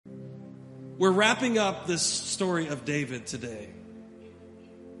we're wrapping up this story of David today.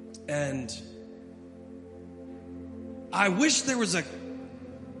 And I wish there was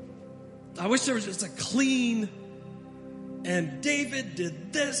just a clean, and David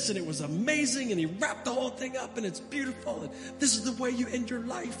did this and it was amazing and he wrapped the whole thing up and it's beautiful and this is the way you end your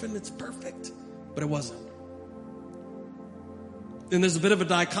life and it's perfect. But it wasn't. And there's a bit of a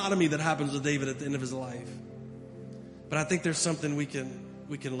dichotomy that happens with David at the end of his life. But I think there's something we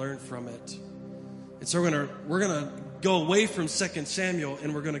can learn from it. And so we're gonna go away from 2 Samuel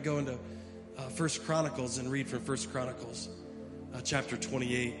and we're gonna go into 1 Chronicles and read from 1 Chronicles chapter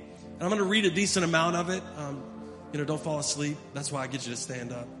 28. And I'm gonna read a decent amount of it. Don't fall asleep. That's why I get you to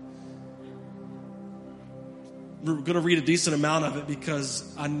stand up. We're going to read a decent amount of it because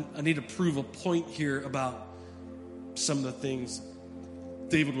I need to prove a point here about some of the things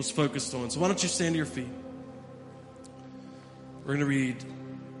David was focused on. So why don't you stand to your feet? We're going to read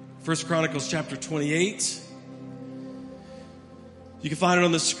 1 Chronicles chapter 28. You can find it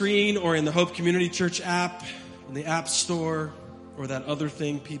on the screen or in the Hope Community Church app, in the App Store, or that other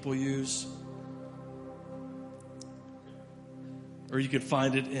thing people use. Or you can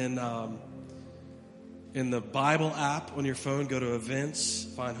find it in the Bible app on your phone. Go to events,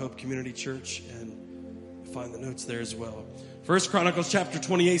 find Hope Community Church, and find the notes there as well. 1 Chronicles chapter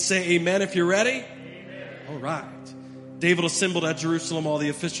 28, say amen if you're ready. Amen. All right. David assembled at Jerusalem all the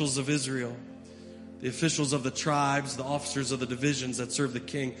officials of Israel, the officials of the tribes, the officers of the divisions that serve the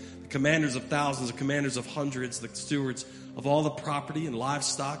king, the commanders of thousands, the commanders of hundreds, the stewards of all the property and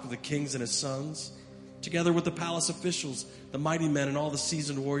livestock of the kings and his sons, together with the palace officials, the mighty men, and all the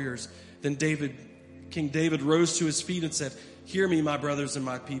seasoned warriors. Then King David rose to his feet and said, "Hear me, my brothers and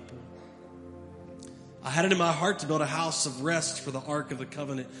my people. I had it in my heart to build a house of rest for the ark of the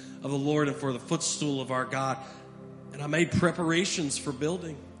covenant of the Lord and for the footstool of our God. And I made preparations for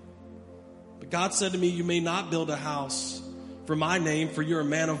building. But God said to me, you may not build a house for my name, for you're a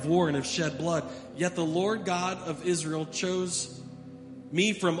man of war and have shed blood. Yet the Lord God of Israel chose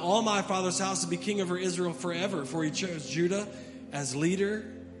me from all my father's house to be king over Israel forever. For he chose Judah as leader,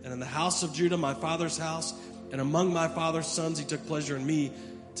 and in the house of Judah, my father's house, and among my father's sons, he took pleasure in me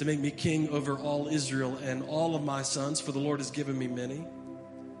to make me king over all Israel and all of my sons, for the Lord has given me many.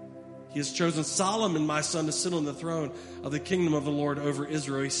 He has chosen Solomon, my son, to sit on the throne of the kingdom of the Lord over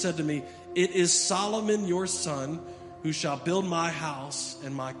Israel. He said to me, it is Solomon, your son, who shall build my house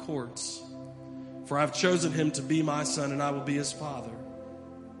and my courts. For I have chosen him to be my son, and I will be his father.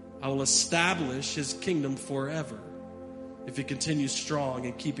 I will establish his kingdom forever, if he continues strong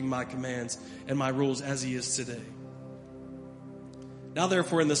in keeping my commands and my rules as he is today. Now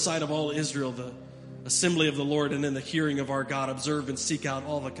therefore, in the sight of all Israel, the assembly of the Lord, and in the hearing of our God, observe and seek out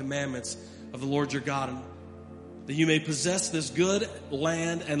all the commandments of the Lord your God, and that you may possess this good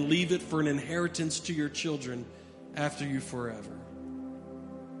land and leave it for an inheritance to your children after you forever.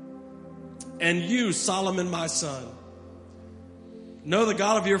 And you, Solomon, my son, know the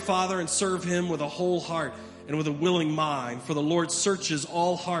God of your father and serve him with a whole heart and with a willing mind. For the Lord searches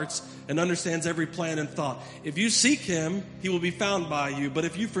all hearts and understands every plan and thought. If you seek him, he will be found by you. But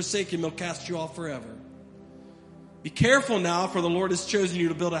if you forsake him, he'll cast you off forever. Be careful now, for the Lord has chosen you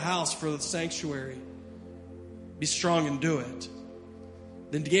to build a house for the sanctuary. Be strong and do it.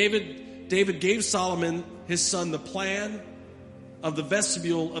 Then David gave Solomon, his son, the plan of the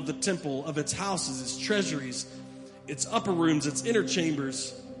vestibule of the temple, of its houses, its treasuries, its upper rooms, its inner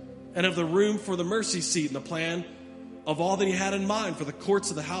chambers, and of the room for the mercy seat, and the plan of all that he had in mind for the courts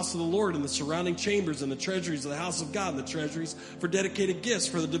of the house of the Lord, and the surrounding chambers, and the treasuries of the house of God, and the treasuries for dedicated gifts,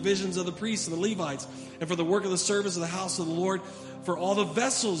 for the divisions of the priests and the Levites, and for the work of the service of the house of the Lord, for all the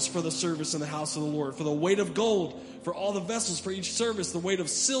vessels for the service in the house of the Lord, for the weight of gold, for all the vessels for each service, the weight of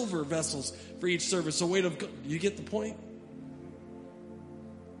silver vessels for each service, the weight of gold. You get the point?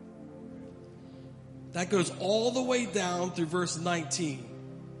 That goes all the way down through verse 19.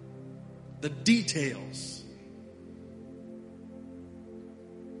 The details.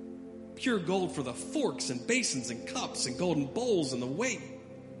 Pure gold for the forks and basins and cups and golden bowls and the weight.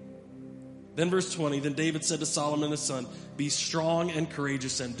 Then verse 20, then David said to Solomon his son, be strong and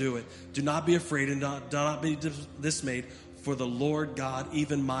courageous and do it. Do not be afraid and do not be dismayed, for the Lord God,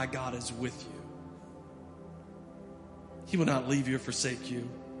 even my God, is with you. He will not leave you or forsake you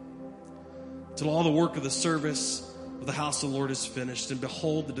till all the work of the service of the house of the Lord is finished. And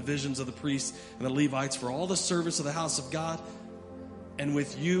behold, the divisions of the priests and the Levites for all the service of the house of God. And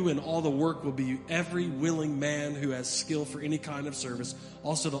with you and all the work will be every willing man who has skill for any kind of service.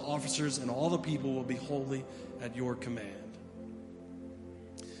 Also the officers and all the people will be wholly at your command.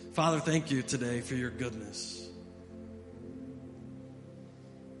 Father, thank you today for your goodness.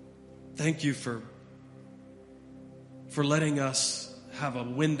 thank you for letting us have a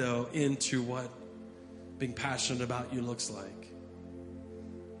window into what being passionate about you looks like.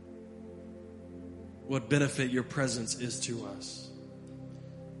 What benefit your presence is to us.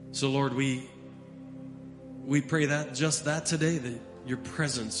 So Lord, we pray that just that today, that your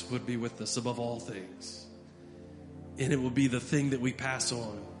presence would be with us above all things. And it will be the thing that we pass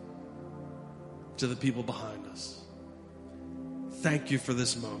on to the people behind us. Thank you for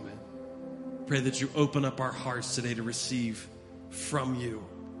this moment. Pray that you open up our hearts today to receive from you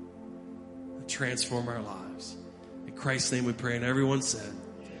and transform our lives. In Christ's name we pray, and everyone said,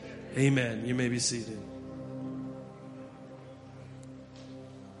 amen. You may be seated.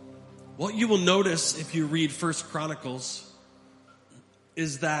 What you will notice if you read 1 Chronicles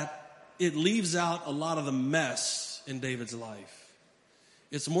is that it leaves out a lot of the mess in David's life.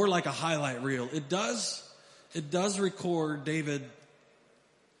 It's more like a highlight reel. It does record David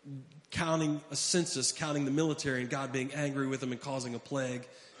counting a census, counting the military, and God being angry with him and causing a plague,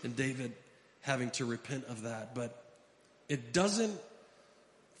 and David having to repent of that. But it doesn't,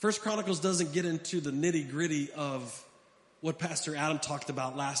 1 Chronicles doesn't get into the nitty-gritty of what Pastor Adam talked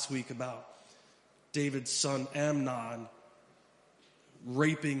about last week about David's son Amnon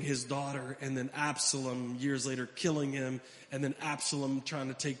raping his daughter, and then Absalom years later killing him, and then Absalom trying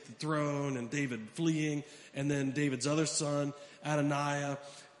to take the throne, and David fleeing, and then David's other son Adoniah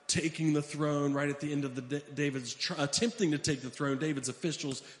taking the throne right at the end of David's attempting to take the throne. David's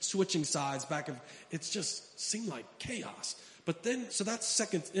officials switching sides back and it just seemed like chaos. But then, so that's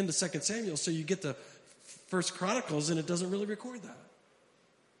into 2 Samuel. So you get to 1 Chronicles and it doesn't really record that.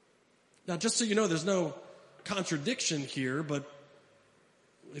 Now, just so you know, there's no contradiction here, but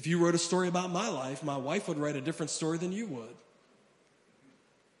if you wrote a story about my life, my wife would write a different story than you would.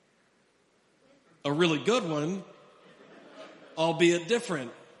 A really good one, albeit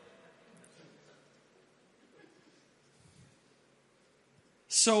different.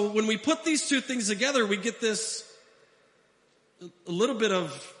 So when we put these two things together, we get this a little bit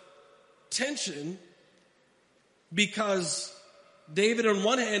of tension, because David on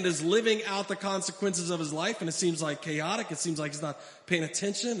one hand is living out the consequences of his life, and it seems like chaotic. It seems like he's not paying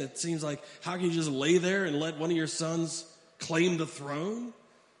attention. It seems like, how can you just lay there and let one of your sons claim the throne?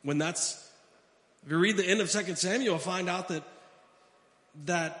 When that's, if you read the end of 2 Samuel, find out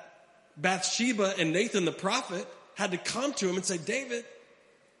that Bathsheba and Nathan the prophet had to come to him and say, David,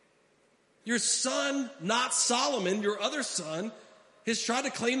 your son, not Solomon, your other son, has tried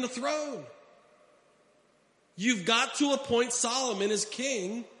to claim the throne. You've got to appoint Solomon as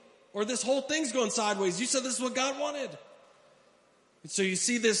king, or this whole thing's going sideways. You said this is what God wanted. And so you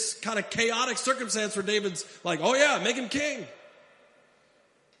see this kind of chaotic circumstance where David's like, oh yeah, make him king.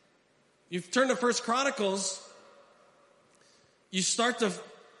 You've turned to 1 Chronicles, you start to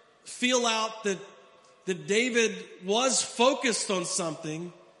feel out that David was focused on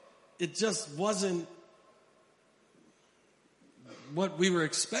something. It just wasn't what we were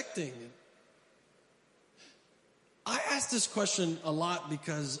expecting. I ask this question a lot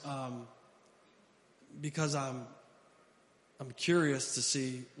because I'm curious to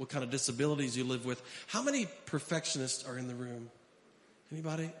see what kind of disabilities you live with. How many perfectionists are in the room?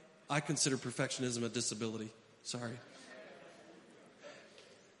 Anybody? I consider perfectionism a disability. Sorry.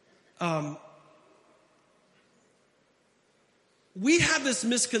 We have this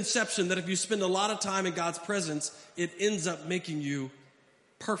misconception that if you spend a lot of time in God's presence, it ends up making you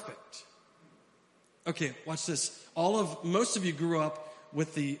perfect. Okay, watch this. Most of you grew up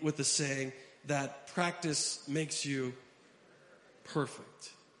with the saying that practice makes you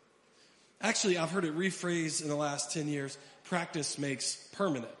perfect. Actually, I've heard it rephrased in the last 10 years. Practice makes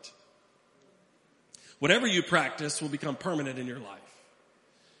permanent. Whatever you practice will become permanent in your life.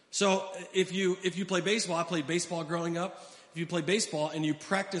 So if you play baseball, I played baseball growing up. If you play baseball and you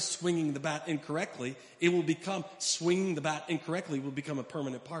practice swinging the bat incorrectly, swinging the bat incorrectly will become a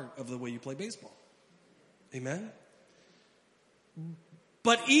permanent part of the way you play baseball. Amen?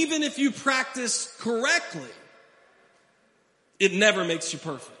 But even if you practice correctly, it never makes you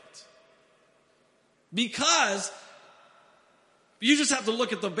perfect. Because you just have to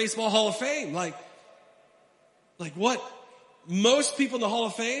look at the Baseball Hall of Fame. Like what? Most people in the Hall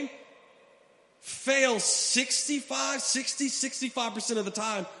of Fame fail 65% of the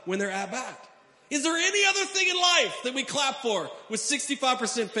time when they're at bat. Is there any other thing in life that we clap for with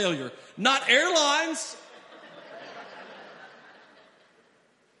 65% failure? Not airlines.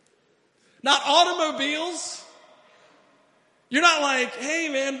 Not automobiles. You're not like, hey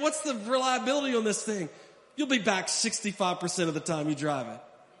man, what's the reliability on this thing? You'll be back 65% of the time you drive it.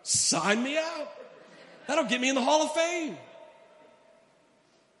 Sign me out. That'll get me in the Hall of Fame.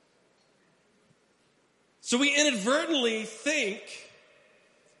 So we inadvertently think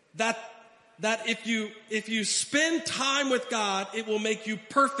that if you spend time with God, it will make you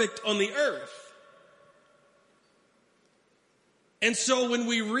perfect on the earth. And so when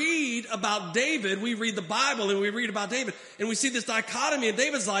we read about David, we read the Bible and we read about David, and we see this dichotomy in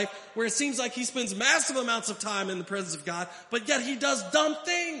David's life where it seems like he spends massive amounts of time in the presence of God, but yet he does dumb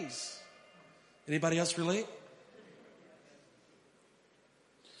things. Anybody else relate?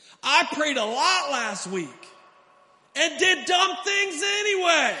 I prayed a lot last week and did dumb things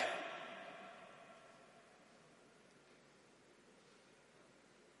anyway.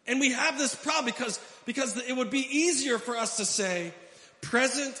 And we have this problem because it would be easier for us to say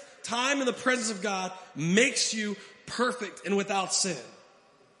present time in the presence of God makes you perfect and without sin.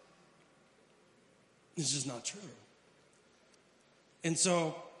 It's just not true. And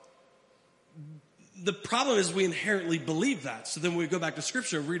so the problem is we inherently believe that. So then when we go back to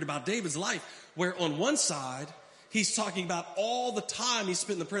scripture and read about David's life, where on one side he's talking about all the time he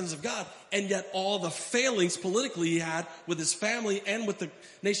spent in the presence of God, and yet all the failings politically he had with his family and with the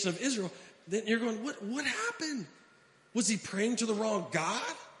nation of Israel. Then you're going, what happened? Was he praying to the wrong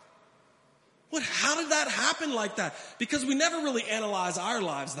God? How did that happen like that? Because we never really analyze our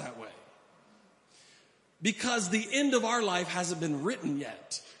lives that way. Because the end of our life hasn't been written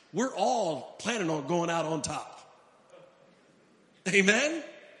yet. We're all planning on going out on top. Amen?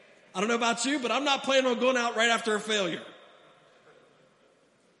 I don't know about you, but I'm not planning on going out right after a failure.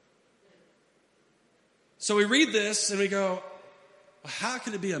 So we read this and we go, well, how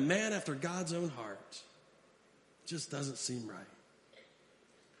could it be a man after God's own heart? It just doesn't seem right.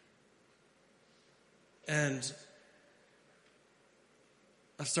 And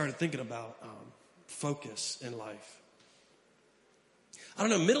I've started thinking about focus in life. I don't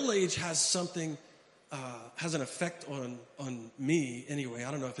know, middle age has something, has an effect on me anyway.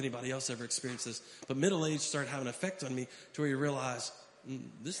 I don't know if anybody else ever experienced this, but middle age started having an effect on me to where you realize,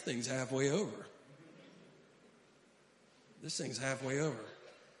 this thing's halfway over. This thing's halfway over.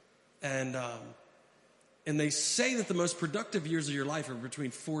 And they say that the most productive years of your life are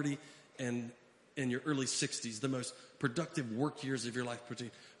between 40 and in your early 60s. The most productive work years of your life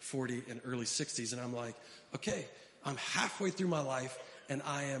between 40 and early 60s. And I'm like, okay, I'm halfway through my life and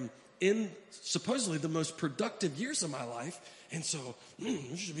I am in supposedly the most productive years of my life. And so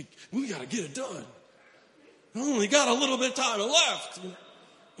we got to get it done. I only got a little bit of time left.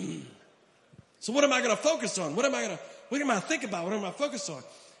 So what am I going to focus on? What am I going to think about? What am I focused on?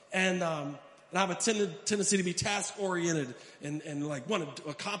 And I have a tendency to be task oriented and like want to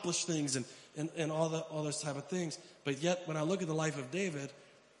accomplish things and all those type of things. But yet when I look at the life of David,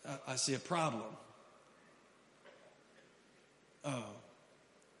 I see a problem.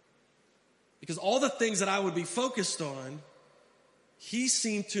 Because all the things that I would be focused on, he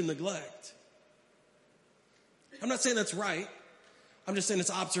seemed to neglect. I'm not saying that's right. I'm just saying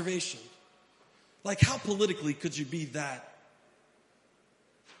it's observation. Like, how politically could you be that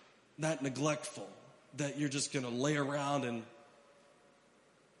neglectful that you're just going to lay around and...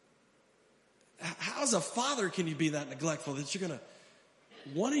 How as a father can you be that neglectful that you're going to...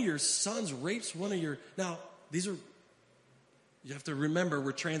 One of your sons rapes one of your... Now, these are... You have to remember,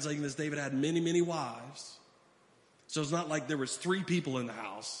 we're translating this. David had many, many wives. So it's not like there was 3 people in the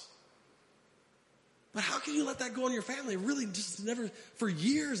house. But how can you let that go in your family? It really just never, for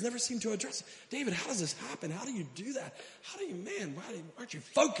years, never seemed to address it. David, how does this happen? How do you do that? Why aren't you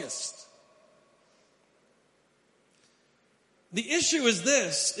focused? The issue is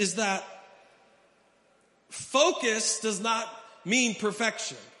this, is that focus does not mean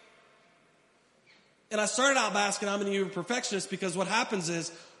perfection. And I started out by asking how many of you are perfectionists, because what happens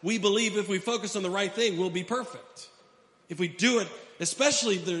is we believe if we focus on the right thing, we'll be perfect. If we do it,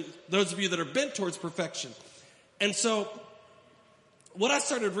 especially those of you that are bent towards perfection. And so what I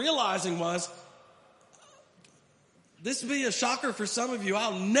started realizing was, this will be a shocker for some of you,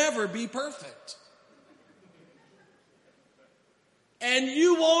 I'll never be perfect. And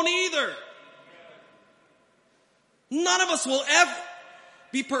you won't either. None of us will ever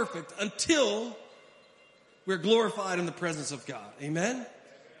be perfect until we're glorified in the presence of God. Amen?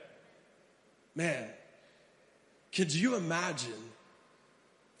 Man, could you imagine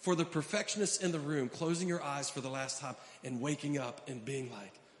for the perfectionists in the room closing your eyes for the last time and waking up and being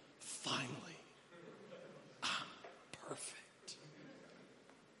like, finally, I'm perfect.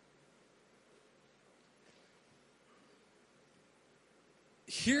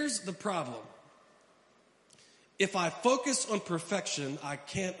 Here's the problem. If I focus on perfection, I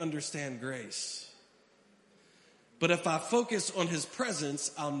can't understand grace. But if I focus on his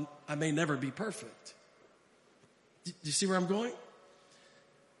presence, I may never be perfect. Do you see where I'm going?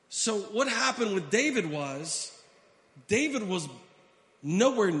 So what happened with David was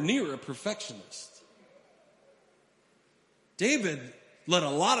nowhere near a perfectionist. David let a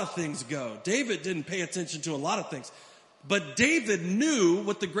lot of things go. David didn't pay attention to a lot of things. But David knew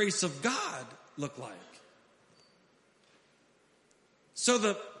what the grace of God looked like. So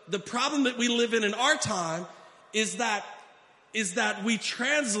the problem that we live in our time is that we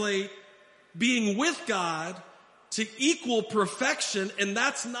translate being with God to equal perfection, and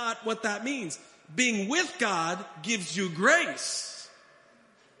that's not what that means. Being with God gives you grace.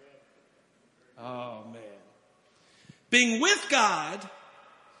 Oh, man. Being with God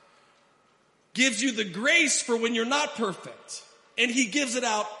gives you the grace for when you're not perfect, and he gives it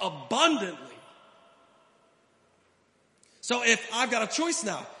out abundantly. So if I've got a choice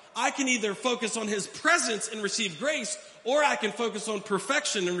now, I can either focus on his presence and receive grace, or I can focus on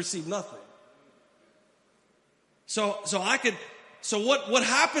perfection and receive nothing. So what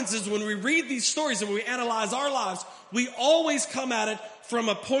happens is when we read these stories and when we analyze our lives, we always come at it from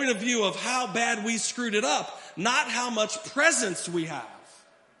a point of view of how bad we screwed it up, not how much presence we have.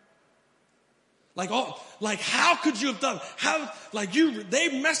 How could you have done?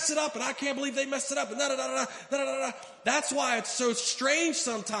 They messed it up, and I can't believe they messed it up, and da da da da da da da. That's why it's so strange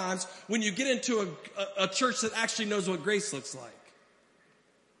sometimes when you get into a church that actually knows what grace looks like.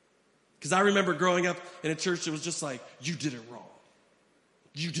 Because I remember growing up in a church that was just like, you did it wrong.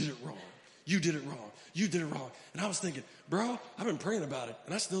 You did it wrong. You did it wrong. You did it wrong. And I was thinking, bro, I've been praying about it,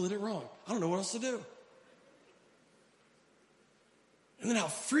 and I still did it wrong. I don't know what else to do. And then how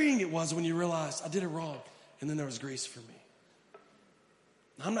freeing it was when you realized I did it wrong, and then there was grace for me.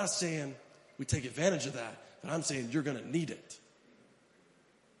 Now, I'm not saying we take advantage of that, but I'm saying you're going to need it.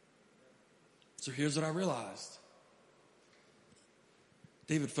 So here's what I realized.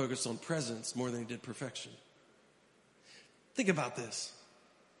 David focused on presence more than he did perfection. Think about this.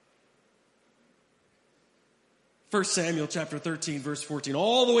 1 Samuel chapter 13, verse 14,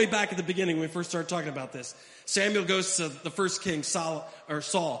 all the way back at the beginning when we first started talking about this. Samuel goes to the first king, Saul,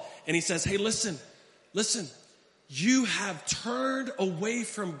 and he says, hey, listen, you have turned away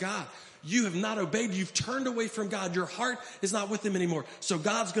from God. You have not obeyed. You've turned away from God. Your heart is not with him anymore. So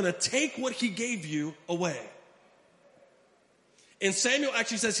God's going to take what he gave you away. And Samuel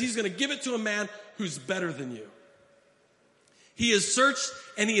actually says he's going to give it to a man who's better than you. He has searched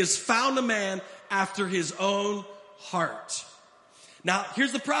and he has found a man after his own heart. Now,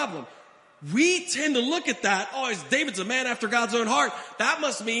 here's the problem. We tend to look at that, David's a man after God's own heart. That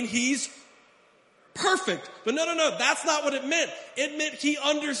must mean he's perfect. But no, that's not what it meant. It meant he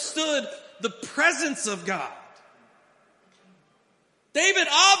understood the presence of God. David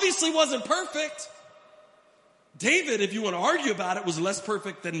obviously wasn't perfect. David, if you want to argue about it, was less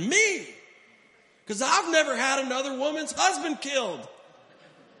perfect than me. Because I've never had another woman's husband killed.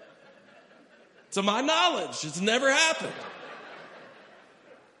 To my knowledge, it's never happened.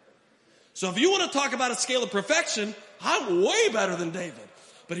 So if you want to talk about a scale of perfection, I'm way better than David.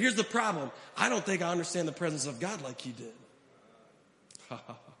 But here's the problem. I don't think I understand the presence of God like he did.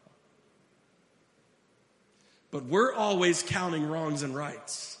 But we're always counting wrongs and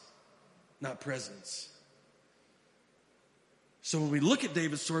rights, not presence. So when we look at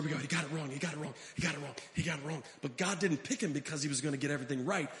David's story, we go, he got it wrong, he got it wrong, he got it wrong, he got it wrong. But God didn't pick him because he was going to get everything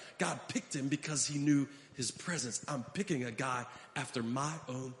right. God picked him because he knew his presence. I'm picking a guy after my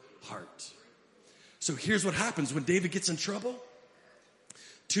own heart. So here's what happens when David gets in trouble.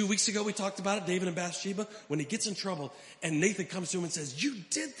 2 weeks ago, we talked about it, David and Bathsheba. When he gets in trouble and Nathan comes to him and says, you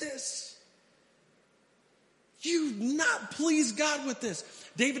did this. You not pleased God with this.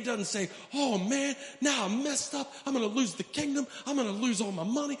 David doesn't say, oh man, now I'm messed up. I'm going to lose the kingdom. I'm going to lose all my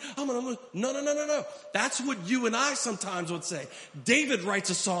money. I'm going to lose. No. That's what you and I sometimes would say. David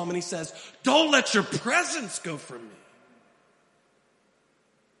writes a psalm and he says, don't let your presence go from me.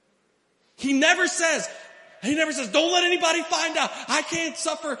 He never says, don't let anybody find out. I can't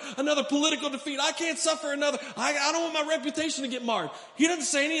suffer another political defeat. I can't suffer another. I don't want my reputation to get marred. He doesn't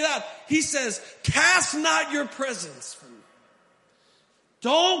say any of that. He says, cast not your presence from me.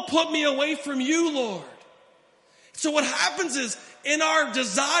 Don't put me away from you, Lord. So what happens is, in our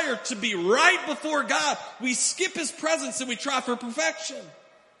desire to be right before God, we skip his presence and we try for perfection.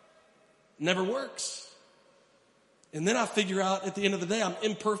 Never works. And then I figure out at the end of the day, I'm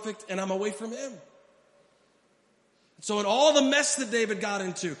imperfect and I'm away from him. So in all the mess that David got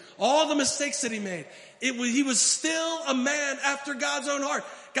into, all the mistakes that he made, he was still a man after God's own heart.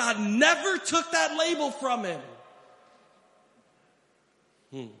 God never took that label from him.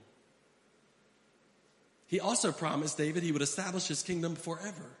 He also promised David he would establish his kingdom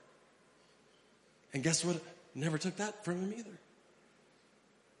forever. And guess what? Never took that from him either.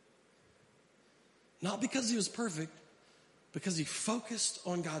 Not because he was perfect, because he focused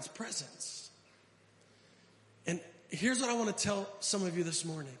on God's presence. And here's what I want to tell some of you this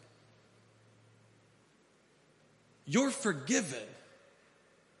morning. You're forgiven,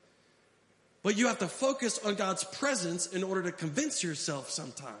 but you have to focus on God's presence in order to convince yourself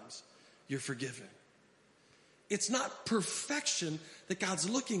sometimes you're forgiven. It's not perfection that God's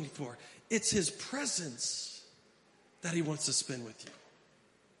looking for. It's his presence that he wants to spend with you.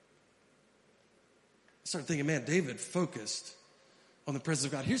 I started thinking, man, David focused on the presence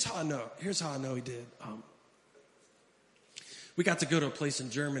of God. Here's how I know he did. We got to go to a place in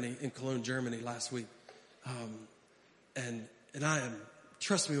Germany, in Cologne, Germany last week. And I am,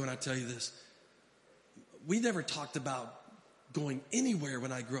 trust me when I tell you this, we never talked about going anywhere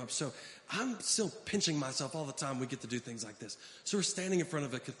when I grew up. So I'm still pinching myself all the time we get to do things like this. So we're standing in front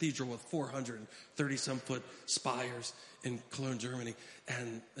of a cathedral with 430 some foot spires in Cologne, Germany.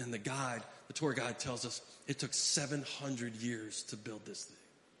 And the tour guide tells us it took 700 years to build this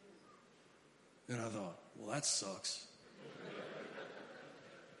thing. And I thought, well, that sucks.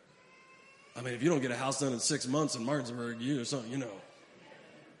 I mean, if you don't get a house done in 6 months in Martinsburg, you know.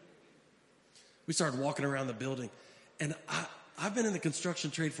 We started walking around the building, and I've been in the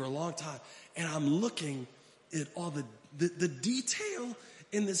construction trade for a long time, and I'm looking at all the detail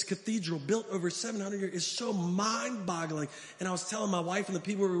in this cathedral built over 700 years is so mind-boggling. And I was telling my wife and the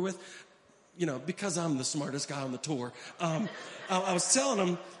people we were with, because I'm the smartest guy on the tour, I was telling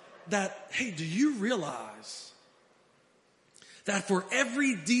them that, hey, do you realize that for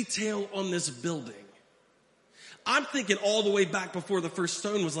every detail on this building, I'm thinking all the way back before the first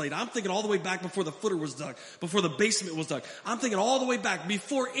stone was laid. I'm thinking all the way back before the footer was dug, before the basement was dug. I'm thinking all the way back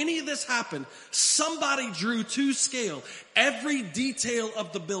before any of this happened, somebody drew to scale every detail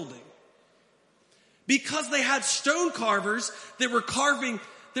of the building. Because they had stone carvers that were carving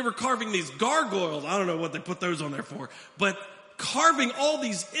these gargoyles. I don't know what they put those on there for, but carving all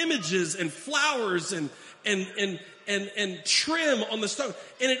these images and flowers and trim on the stone.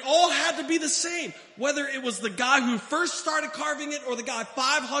 And it all had to be the same. Whether it was the guy who first started carving it or the guy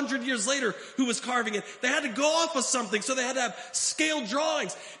 500 years later who was carving it, they had to go off of something. So they had to have scale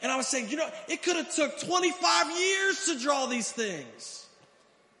drawings. And I was saying, it could have took 25 years to draw these things.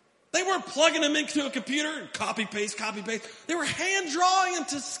 They weren't plugging them into a computer and copy, paste. They were hand drawing them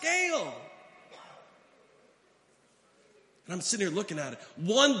to scale. And I'm sitting here looking at it.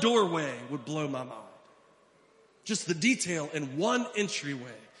 One doorway would blow my mind. Just the detail in one entryway.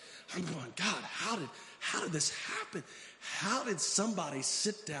 I'm going, God, how did this happen? How did somebody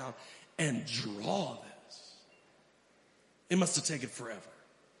sit down and draw this? It must have taken forever.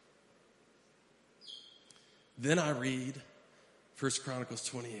 Then I read 1 Chronicles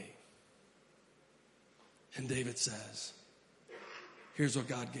 28. And David says, here's what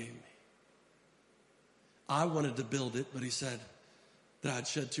God gave me. I wanted to build it, but he said that I'd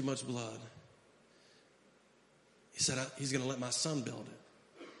shed too much blood. He said, he's going to let my son build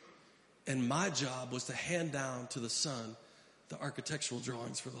it. And my job was to hand down to the son the architectural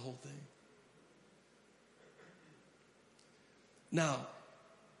drawings for the whole thing. Now,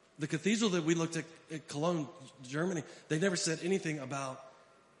 the cathedral that we looked at Cologne, Germany, they never said anything about,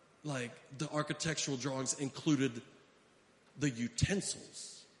 like, the architectural drawings included the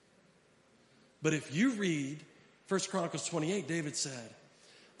utensils. But if you read 1 Chronicles 28, David said,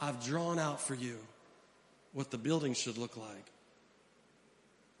 I've drawn out for you what the building should look like,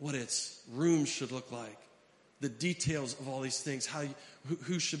 what its rooms should look like, the details of all these things,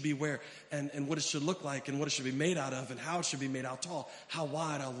 who should be where, and what it should look like, and what it should be made out of, and how it should be made, how tall, how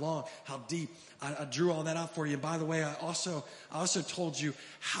wide, how long, how deep. I drew all that out for you. And by the way, I also told you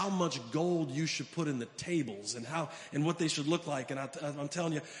how much gold you should put in the tables and what they should look like. And I'm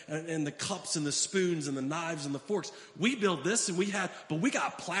telling you, and the cups and the spoons and the knives and the forks. We built this but we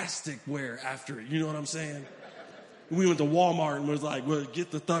got plasticware after it. You know what I'm saying? We went to Walmart and was like, well, get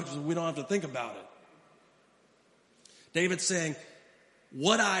the stuff so we don't have to think about it. David's saying,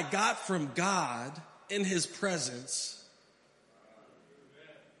 what I got from God in his presence.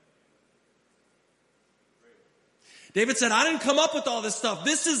 David said, I didn't come up with all this stuff.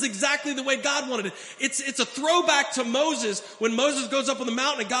 This is exactly the way God wanted it. It's a throwback to Moses when Moses goes up on the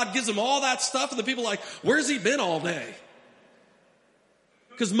mountain and God gives him all that stuff and the people are like, where's he been all day?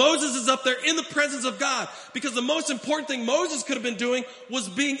 Because Moses is up there in the presence of God. Because the most important thing Moses could have been doing was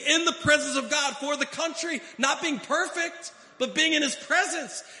being in the presence of God for the country. Not being perfect, but being in his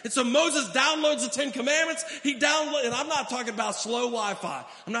presence. And so Moses downloads the 10 Commandments. And I'm not talking about slow Wi-Fi.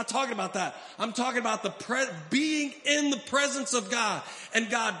 I'm not talking about that. I'm talking about being in the presence of God and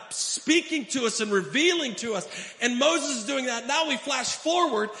God speaking to us and revealing to us. And Moses is doing that. Now we flash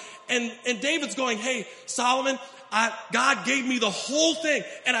forward and David's going, hey, Solomon, God gave me the whole thing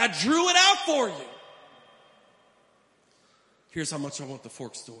and I drew it out for you. Here's how much I want the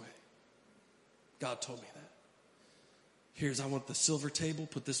forks to weigh. God told me that. I want the silver table,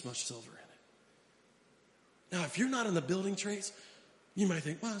 put this much silver in it. Now, if you're not in the building trades, you might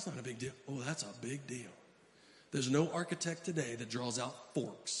think, well, that's not a big deal. Oh, that's a big deal. There's no architect today that draws out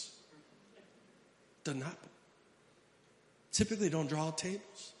forks. Doesn't happen. Typically, don't draw out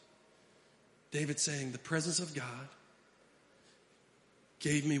tables. David's saying the presence of God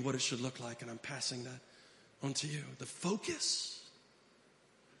gave me what it should look like, and I'm passing that on to you. The focus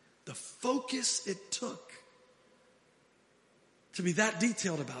it took to be that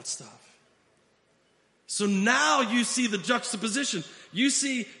detailed about stuff. So now you see the juxtaposition. You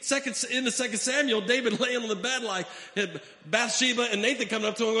see in the 2 Samuel, David laying on the bed like Bathsheba and Nathan coming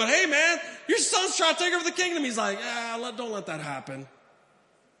up to him going, hey man, your son's trying to take over the kingdom. He's like, don't let that happen.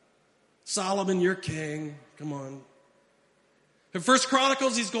 Solomon, you're king. Come on. In 1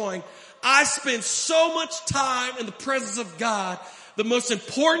 Chronicles, he's going, I spent so much time in the presence of God, the most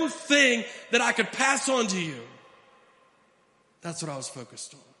important thing that I could pass on to you. That's what I was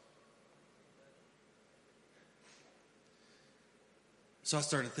focused on. So I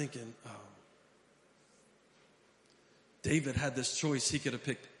started thinking, David had this choice. He could have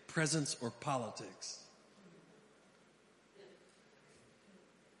picked presence or politics.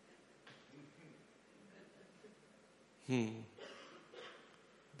 Boy,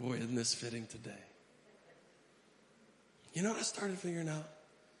 isn't this fitting today? You know what I started figuring out?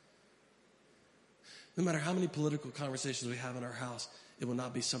 No matter how many political conversations we have in our house, it will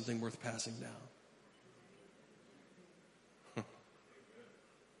not be something worth passing down.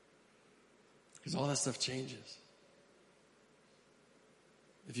 Because all that stuff changes.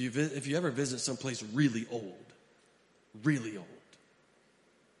 If you ever visit someplace really old, you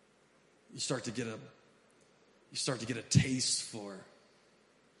start to get a taste for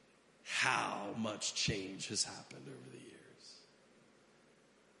how much change has happened over the years.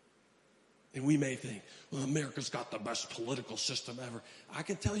 And we may think, well, America's got the best political system ever. I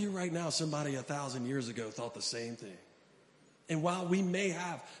can tell you right now, somebody 1,000 years ago thought the same thing. And while we may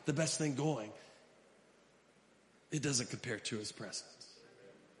have the best thing going, it doesn't compare to his presence.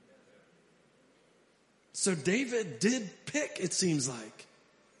 So David did pick, it seems like,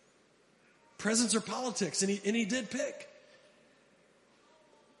 presence or politics, and he did pick.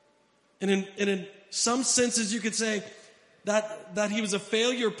 And in some senses, you could say that he was a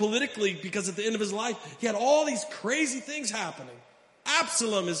failure politically because at the end of his life, he had all these crazy things happening.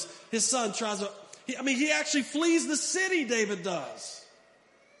 Absalom, his son, tries to, he actually flees the city, David does.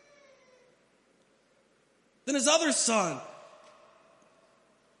 Then his other son,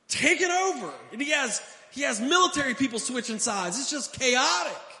 taken over. And he has military people switching sides. It's just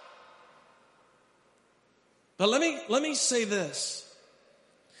chaotic. But let me say this.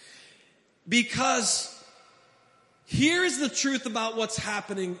 Because here is the truth about what's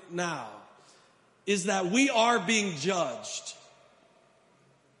happening now, is that we are being judged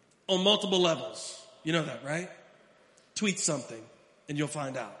on multiple levels. You know that, right? Tweet something and you'll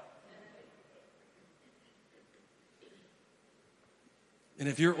find out. And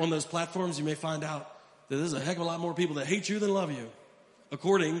if you're on those platforms, you may find out that there's a heck of a lot more people that hate you than love you,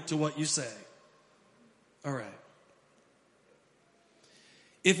 according to what you say. All right.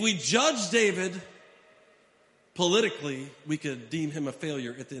 If we judge David politically, we could deem him a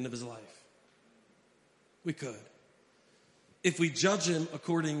failure at the end of his life. We could. If we judge him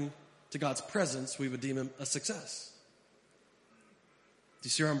according to God's presence, we would deem him a success. Do you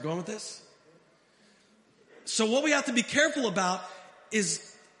see where I'm going with this? So what we have to be careful about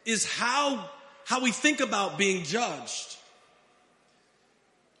is how we think about being judged.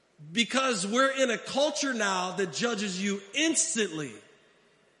 Because we're in a culture now that judges you instantly.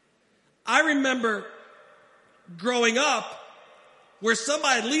 I remember growing up where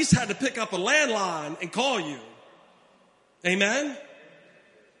somebody at least had to pick up a landline and call you. Amen?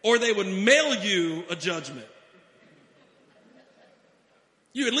 Or they would mail you a judgment.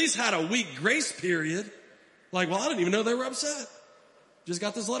 You at least had a week grace period. Like, well, I didn't even know they were upset. Just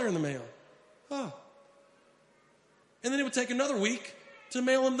got this letter in the mail. Oh. And then it would take another week to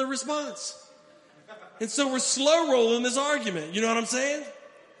mail them the response. And so we're slow rolling this argument. You know what I'm saying?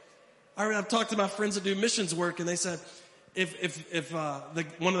 I've talked to my friends that do missions work, and they said,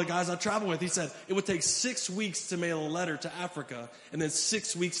 one of the guys I travel with, he said it would take 6 weeks to mail a letter to Africa and then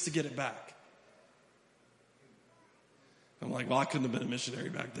 6 weeks to get it back. I'm like, well, I couldn't have been a missionary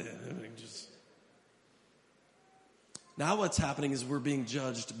back then. Now what's happening is we're being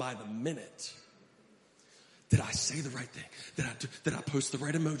judged by the minute. Did I say the right thing? Did I post the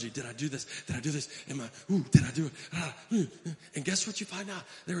right emoji? Did I do this? Did I do this? Did I do it? And guess what you find out?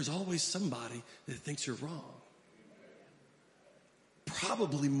 There is always somebody that thinks you're wrong.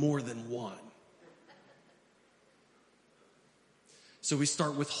 Probably more than one. So we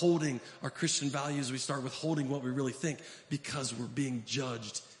start withholding our Christian values. We start withholding what we really think because we're being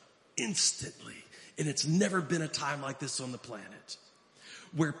judged instantly. And it's never been a time like this on the planet,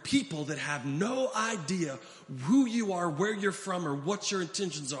 where people that have no idea who you are, where you're from, or what your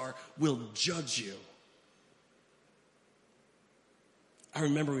intentions are will judge you. I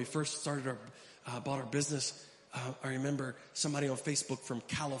remember we first started bought our business. I remember somebody on Facebook from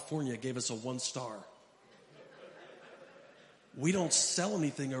California gave us a 1 star. We don't sell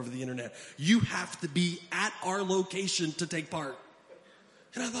anything over the internet. You have to be at our location to take part.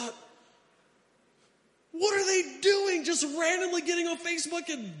 And I thought, what are they doing? Just randomly getting on Facebook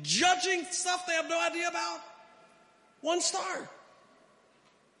and judging stuff they have no idea about? 1 star.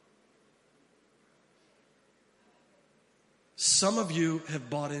 Some of you have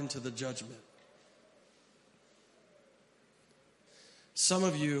bought into the judgment. Some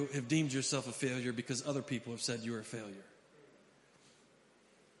of you have deemed yourself a failure because other people have said you are a failure.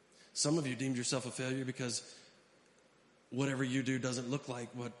 Some of you deemed yourself a failure because whatever you do doesn't look like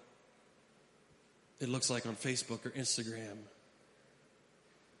what it looks like on Facebook or Instagram.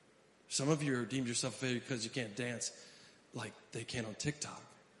 Some of you are deemed yourself a failure because you can't dance like they can on TikTok.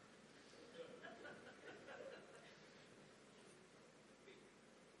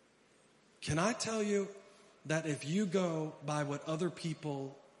 Can I tell you that if you go by what other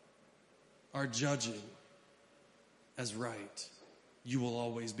people are judging as right, you will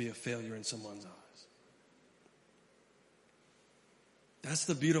always be a failure in someone's eyes? That's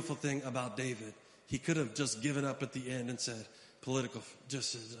the beautiful thing about David. He could have just given up at the end and said,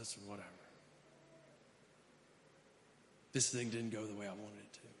 just whatever. This thing didn't go the way I wanted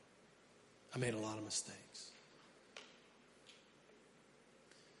it to. I made a lot of mistakes.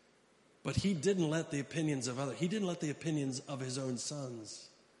 But he didn't let the opinions of others, he didn't let the opinions of his own sons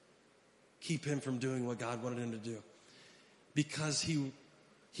keep him from doing what God wanted him to do. Because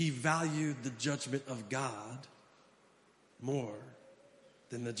he valued the judgment of God more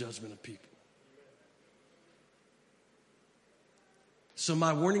than the judgment of people. So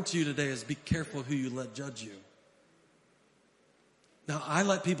my warning to you today is be careful who you let judge you. Now, I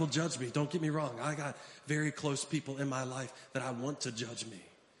let people judge me. Don't get me wrong. I got very close people in my life that I want to judge me.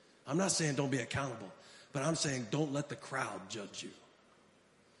 I'm not saying don't be accountable, but I'm saying don't let the crowd judge you.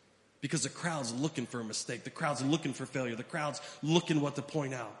 Because the crowd's looking for a mistake. The crowd's looking for failure. The crowd's looking what to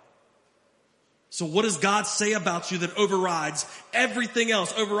point out. So what does God say about you that overrides everything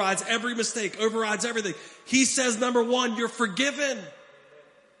else, overrides every mistake, overrides everything? He says, number 1, you're forgiven.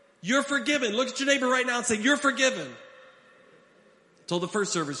 You're forgiven. Look at your neighbor right now and say, you're forgiven. I told the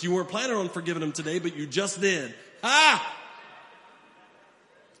first service, you weren't planning on forgiving him today, but you just did.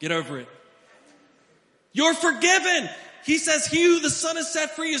 Get over it. You're forgiven. He says, he who the Son has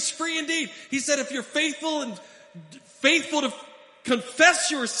set free is free indeed. He said, if you're faithful to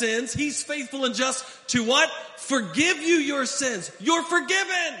confess your sins, he's faithful and just to what? Forgive you your sins. You're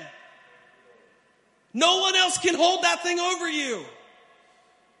forgiven. No one else can hold that thing over you.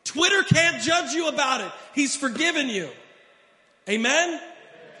 Twitter can't judge you about it. He's forgiven you. Amen?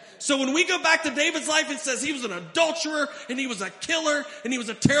 So when we go back to David's life, it says he was an adulterer and he was a killer and he was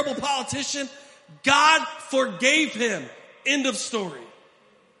a terrible politician. God forgave him. End of story.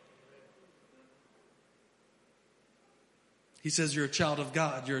 He says you're a child of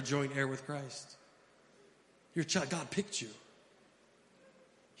God. You're a joint heir with Christ. You're a child. God picked you.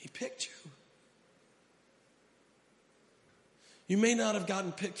 He picked you. You may not have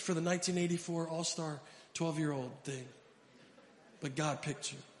gotten picked for the 1984 All-Star 12-year-old thing, but God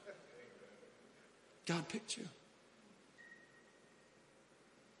picked you. God picked you.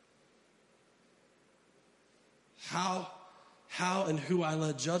 How and who I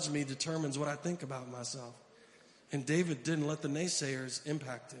let judge me determines what I think about myself. And David didn't let the naysayers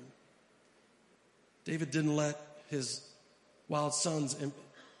impact him. David didn't let his wild sons. He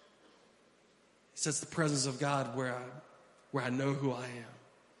says the presence of God where I know who I am.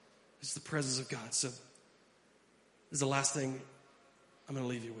 It's the presence of God. So this is the last thing I'm going to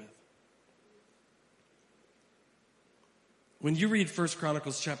leave you with. When you read 1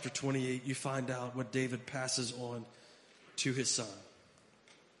 Chronicles chapter 28, you find out what David passes on to his son.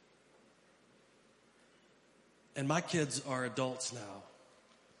 And my kids are adults now.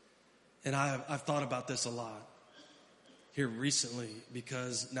 And I've thought about this a lot here recently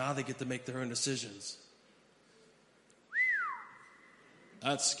because now they get to make their own decisions.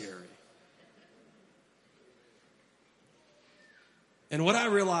 That's scary. And what I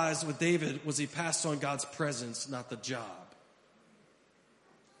realized with David was he passed on God's presence, not the job.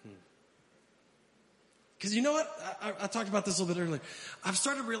 Because you know what? I talked about this a little bit earlier. I've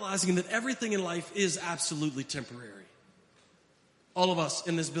started realizing that everything in life is absolutely temporary. All of us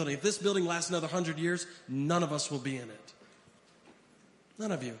in this building. If this building lasts another 100 years, none of us will be in it.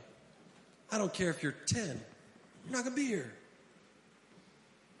 None of you. I don't care if you're 10. You're not going to be here.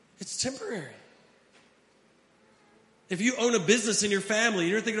 It's temporary. If you own a business in your family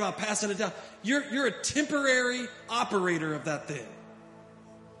and you're thinking about passing it down, you're a temporary operator of that thing.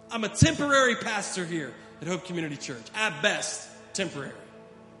 I'm a temporary pastor here at Hope Community Church. At best, temporary.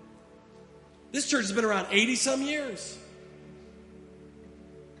 This church has been around 80-some years.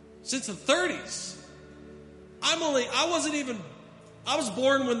 Since the 30s. I was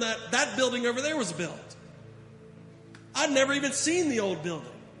born when that building over there was built. I'd never even seen the old building.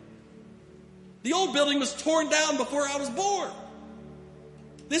 The old building was torn down before I was born.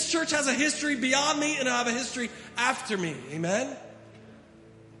 This church has a history beyond me, and I have a history after me. Amen?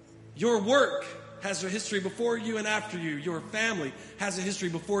 Your work has a history before you and after you. Your family has a history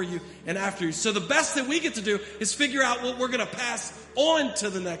before you and after you. So the best that we get to do is figure out what we're going to pass on to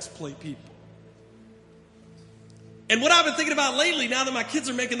the next people. And what I've been thinking about lately, now that my kids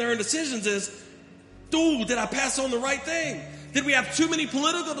are making their own decisions, is, did I pass on the right thing? Did we have too many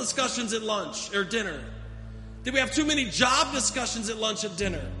political discussions at lunch or dinner? Did we have too many job discussions at lunch and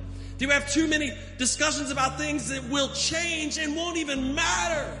dinner? Did we have too many discussions about things that will change and won't even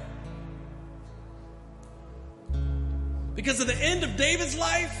matter? Because at the end of David's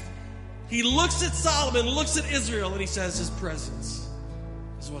life, he looks at Solomon, looks at Israel, and he says his presence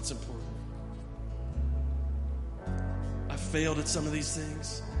is what's important. I failed at some of these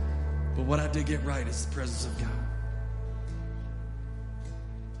things, but what I did get right is the presence of God.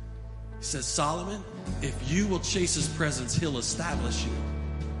 He says, Solomon, if you will chase his presence, he'll establish you.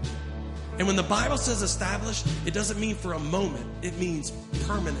 And when the Bible says establish, it doesn't mean for a moment. It means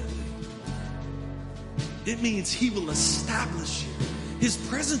permanently. It means he will establish you. His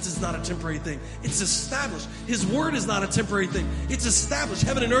presence is not a temporary thing. It's established. His word is not a temporary thing. It's established.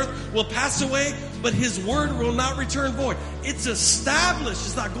 Heaven and earth will pass away, but his word will not return void. It's established.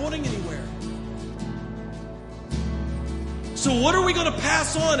 It's not going anywhere. So what are we going to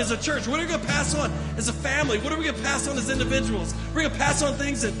pass on as a church? What are we going to pass on as a family? What are we going to pass on as individuals? We're going to pass on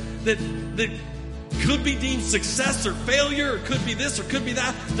things that could be deemed success or failure, or could be this or could be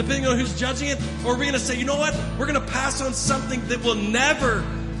that, depending on who's judging it. Or we're going to say, you know what? We're going to pass on something that will never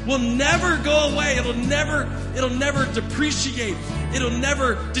go away. It'll never depreciate. It'll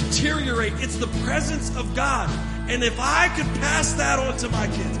never deteriorate. It's the presence of God. And if I could pass that on to my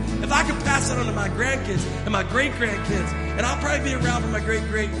kids, if I could pass that on to my grandkids and my great-grandkids, and I'll probably be around for my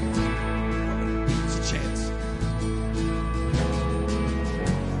great-great, it's a chance.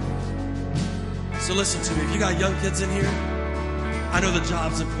 So listen to me. If you got young kids in here, I know the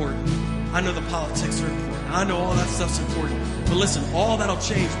job's important. I know the politics are important. I know all that stuff's important. But listen, all that'll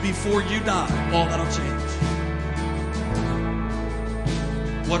change before you die. All that'll change.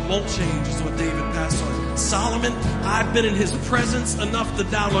 What won't change is what David passed on. Solomon, I've been in his presence enough to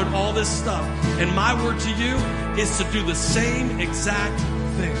download all this stuff. And my word to you is to do the same exact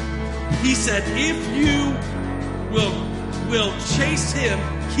thing. He said, if you will chase him,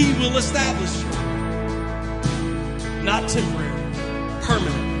 he will establish you. Not temporary,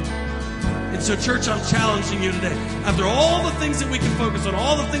 permanent. And so, church, I'm challenging you today. After all the things that we can focus on,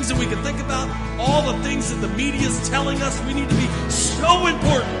 all the things that we can think about, all the things that the media is telling us we need to be so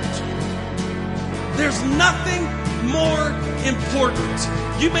important, there's nothing more important.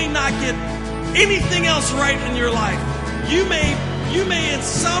 You may not get anything else right in your life. You may in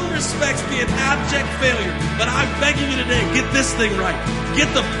some respects be an abject failure, but I'm begging you today, get this thing right.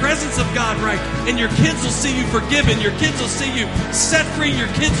 Get the presence of God right, and your kids will see you forgiven. Your kids will see you set free.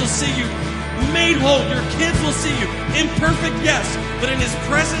 Your kids will see you made whole. Your kids will see you imperfect, yes, but in his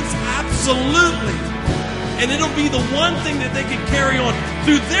presence, absolutely. And it'll be the one thing that they can carry on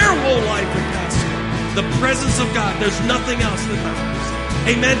through their whole life and pass on. The presence of God. There's nothing else that matters.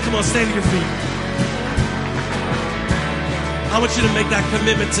 Amen. Come on, stand to your feet. I want you to make that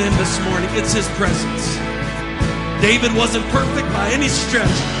commitment to him this morning. It's his presence. David wasn't perfect by any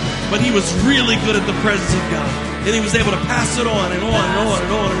stretch, but he was really good at the presence of God. And he was able to pass it on and on and on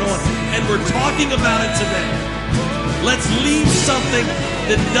and on and on. And we're talking about it today. Let's leave something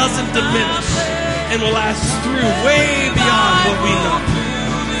that doesn't diminish and will last through way beyond what we know.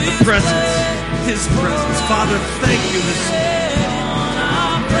 The presence, His presence. Father, thank you this morning.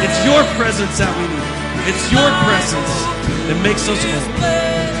 It's your presence that we need. It's your presence that makes us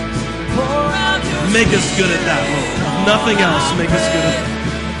whole. Make us good at that, Lord. Nothing else, make us good at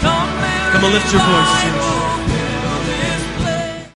that. Come on, lift your voice, church.